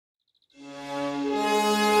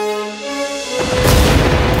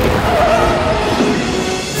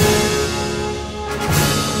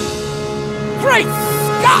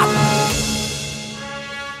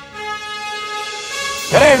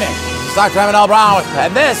Dr. Emmett Brown,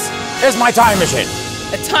 and this is my time machine.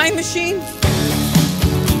 A time machine?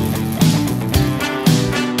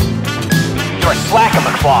 You're a slacker,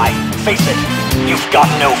 McFly. Face it, you've got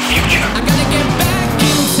no future. I gotta get back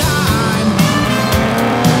in time.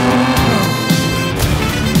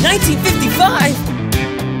 1955?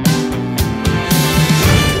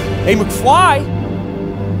 Hey, McFly,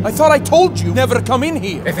 I thought I told you never to come in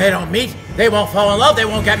here. If they don't meet, they won't fall in love, they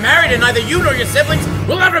won't get married, and neither you nor your siblings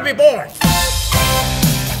will ever be born.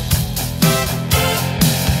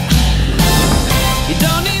 You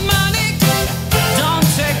don't